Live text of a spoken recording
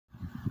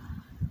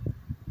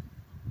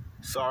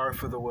Sorry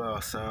for the way I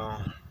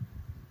sound.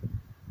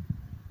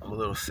 I'm a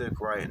little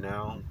sick right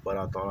now, but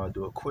I thought I'd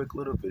do a quick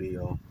little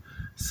video.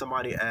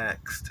 Somebody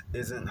asked,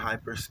 isn't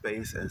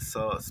hyperspace and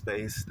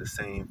subspace the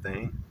same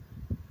thing?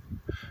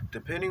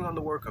 Depending on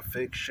the work of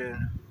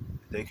fiction,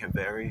 they can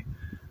vary,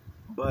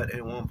 but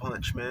in One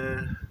Punch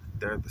Man,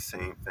 they're the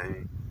same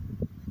thing.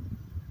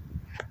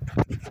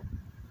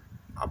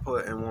 I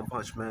put in One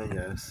Punch Man,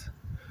 yes.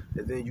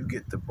 And then you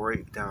get the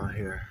breakdown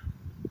here.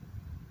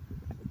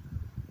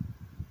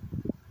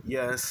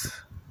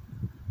 Yes,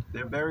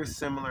 they're very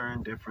similar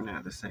and different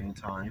at the same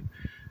time.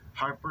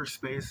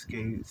 Hyperspace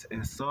gates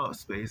and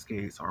subspace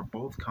gates are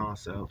both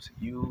concepts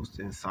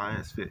used in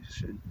science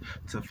fiction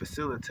to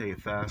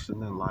facilitate faster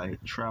than light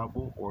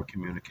travel or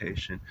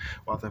communication,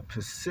 while the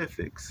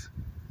specifics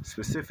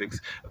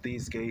of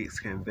these gates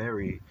can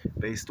vary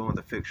based on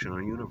the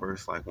fictional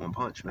universe like One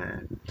Punch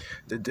Man.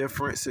 The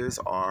differences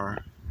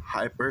are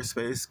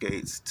hyperspace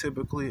gates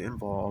typically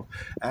involve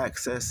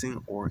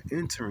accessing or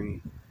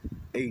entering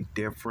a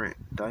different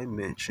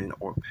dimension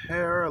or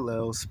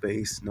parallel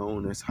space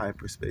known as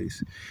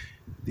hyperspace.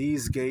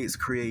 These gates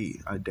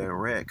create a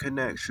direct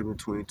connection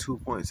between 2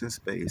 points in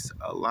space,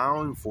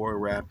 allowing for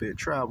rapid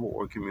travel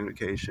or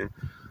communication.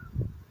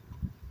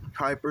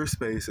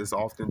 Hyperspace is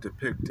often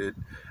depicted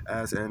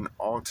as an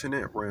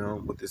alternate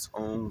realm with its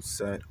own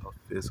set of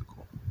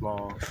physical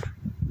laws.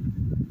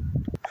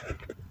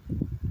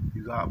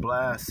 You got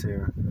Blast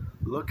here.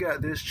 Look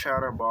at this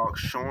chatterbox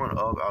showing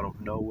up out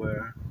of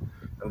nowhere.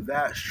 If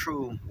that's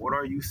true, what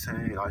are you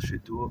saying I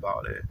should do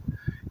about it?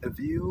 If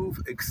you've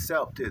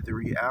accepted the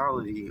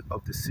reality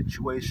of the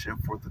situation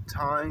for the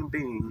time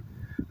being,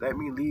 let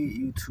me lead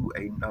you to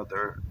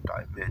another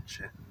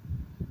dimension.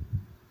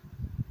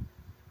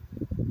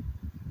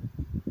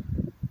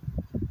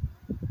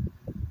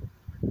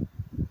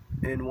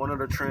 In one of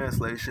the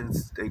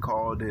translations, they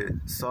called it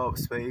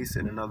subspace.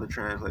 In another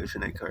translation,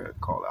 they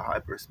call it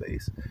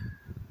hyperspace.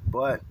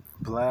 But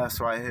Blast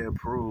right here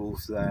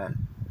proves that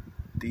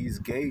these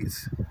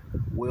gates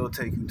will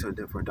take you to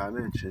different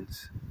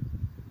dimensions,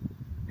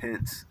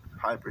 hence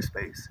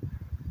hyperspace.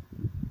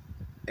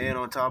 And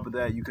on top of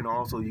that, you can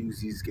also use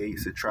these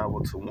gates to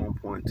travel to one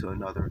point to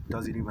another.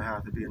 Doesn't even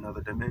have to be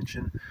another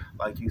dimension.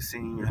 Like you've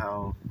seen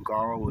how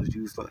Garo was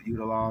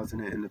utilizing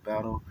it in the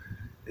battle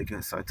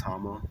against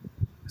Saitama.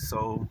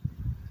 So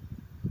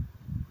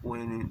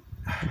when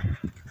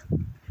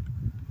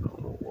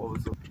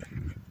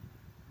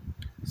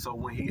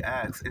he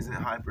asks, isn't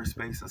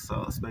hyperspace and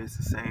subspace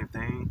the same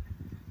thing?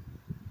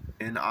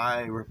 And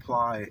I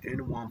reply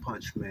in One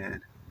Punch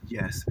Man,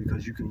 yes,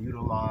 because you can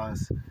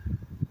utilize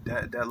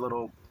that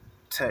little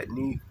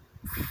technique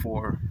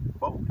for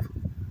both.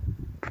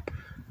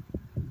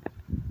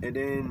 And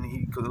then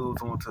he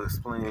goes on to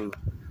explain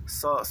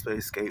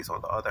subspace gates,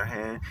 on the other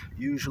hand,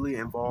 usually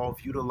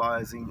involve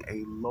utilizing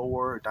a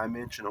lower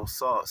dimensional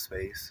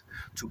subspace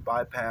to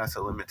bypass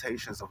the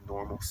limitations of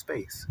normal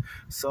space.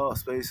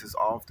 Subspace is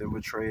often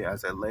portrayed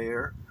as a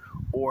layer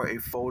or a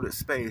folded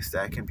space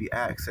that can be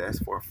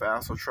accessed for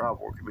faster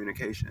travel or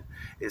communication.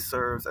 It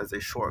serves as a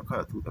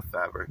shortcut through the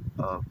fabric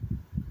of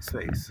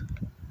space.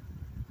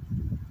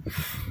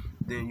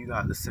 Then you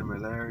got the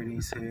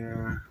similarities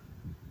here.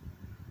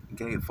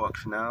 Gate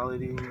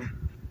functionality.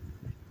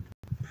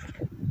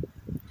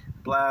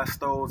 Blast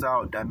throws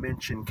out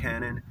dimension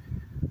cannon.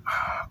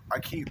 I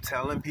keep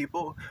telling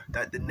people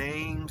that the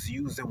names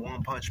used in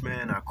One Punch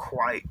Man are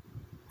quite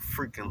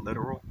freaking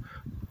literal,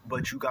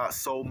 but you got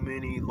so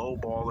many low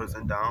ballers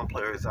and down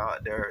players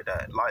out there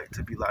that like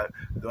to be like,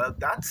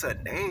 that's a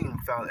name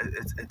fallacy.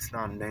 It's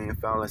not a name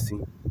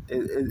fallacy.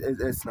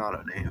 It's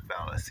not a name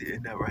fallacy.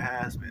 It never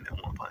has been in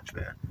One Punch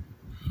Man.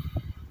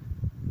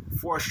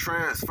 Force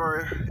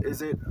transfer,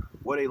 is it?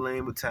 What a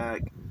lame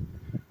attack.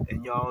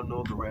 And y'all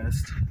know the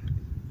rest.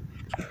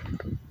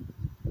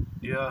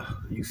 Yeah,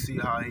 you see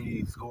how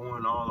he's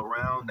going all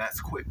around? That's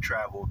quick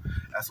travel.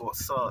 That's what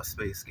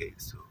subspace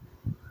gates do.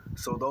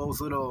 So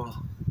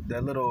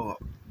that little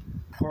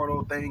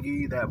portal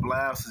thingy that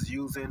Blast is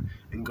using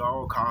and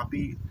Garo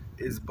copied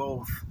is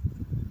both.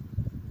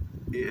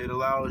 It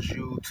allows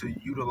you to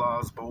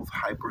utilize both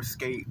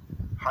hypergate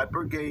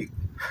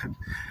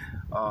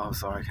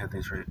sorry, I can't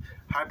think straight.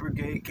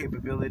 Hypergate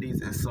capabilities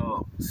and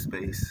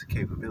subspace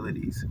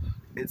capabilities.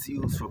 It's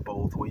used for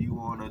both. When you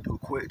want to do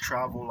quick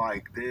travel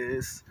like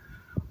this,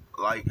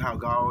 like how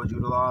Garo is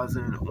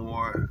utilizing,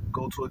 or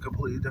go to a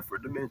completely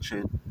different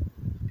dimension,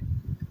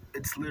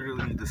 it's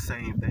literally the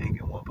same thing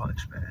in One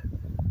Punch Man.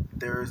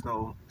 There is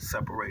no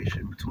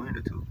separation between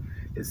the two.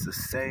 It's the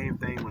same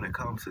thing when it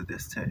comes to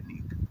this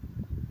technique.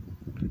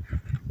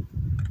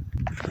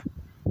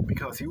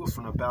 Because he was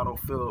from the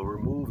battlefield,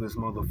 remove this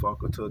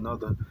motherfucker to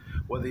another,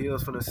 whether he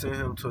was finna send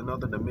him to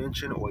another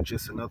dimension or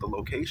just another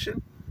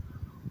location,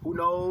 who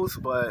knows?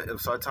 But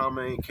if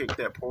Saitama ain't kicked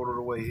that portal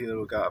away, he'd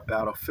have got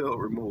battlefield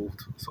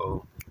removed.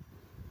 So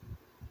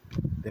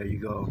there you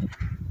go.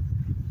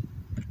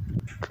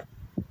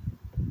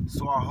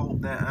 So I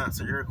hope that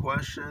answered your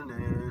question,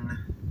 and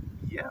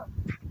yeah,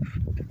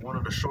 one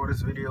of the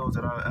shortest videos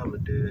that I ever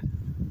did.